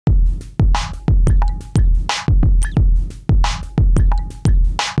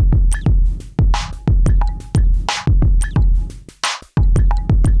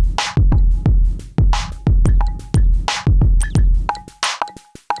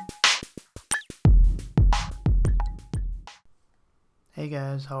Hey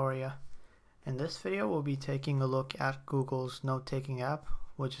guys, how are ya? In this video we'll be taking a look at Google's note-taking app,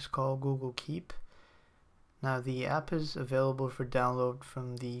 which is called Google Keep. Now the app is available for download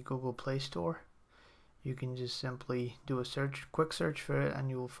from the Google Play Store. You can just simply do a quick search for it, and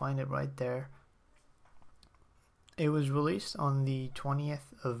you will find it right there. It was released on the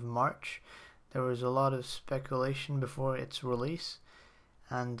 20th of March. There was a lot of speculation before its release,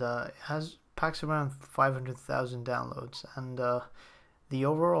 and it packs around 500,000 downloads, and the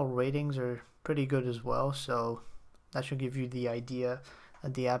overall ratings are pretty good as well, so that should give you the idea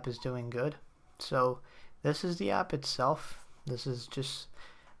that the app is doing good. So this is the app itself. This is just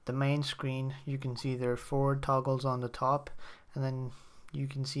the main screen. You can see there are 4 toggles on the top, and then you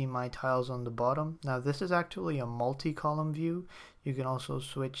can see my tiles on the bottom. Now this is actually a multi-column view. You can also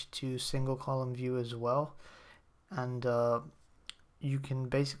switch to single column view as well, and you can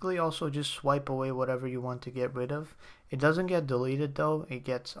basically also just swipe away whatever you want to get rid of. It doesn't get deleted though, it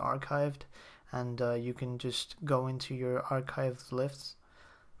gets archived, and you can just go into your archived lists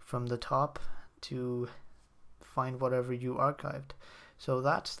from the top to find whatever you archived. So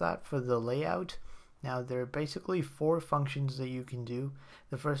that's that for the layout. Now there are basically 4 functions that you can do.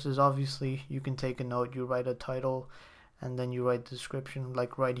 The first is obviously you can take a note, you write a title, and then you write the description.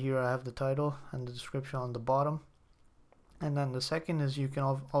 Like right here I have the title and the description on the bottom. And then the second is you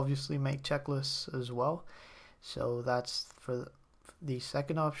can obviously make checklists as well. So that's for the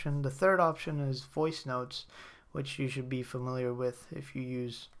second option. The third option is voice notes, which you should be familiar with if you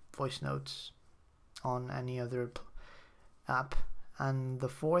use voice notes on any other app. And the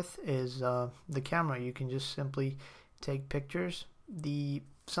fourth is the camera. You can just simply take pictures.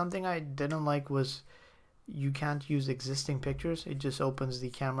 Something I didn't like was you can't use existing pictures. It just opens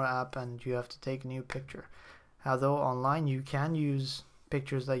the camera app and you have to take a new picture. Although online you can use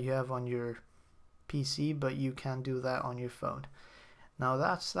pictures that you have on your PC, but you can't do that on your phone. Now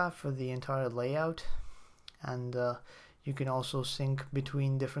that's that for the entire layout, and you can also sync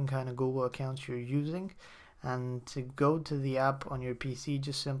between different kind of Google accounts you're using. And to go to the app on your PC,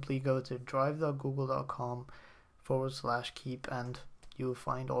 just simply go to drive.google.com/keep, and you'll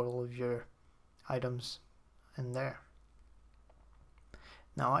find all of your items in there.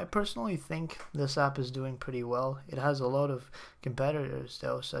 Now I personally think this app is doing pretty well. It has a lot of competitors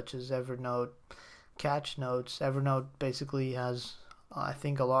though, such as Evernote, Catch Notes. Evernote basically has I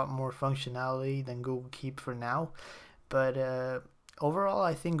think a lot more functionality than Google Keep for now, but overall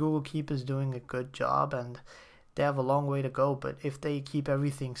I think Google Keep is doing a good job, and they have a long way to go, but if they keep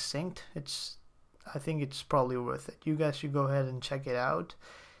everything synced, I think it's probably worth it. You guys should go ahead and check it out.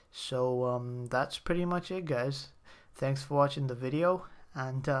 So that's pretty much it, guys. Thanks for watching the video.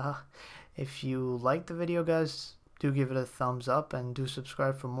 And if you like the video, guys, do give it a thumbs up and do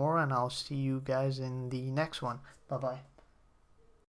subscribe for more, and I'll see you guys in the next one. Bye bye.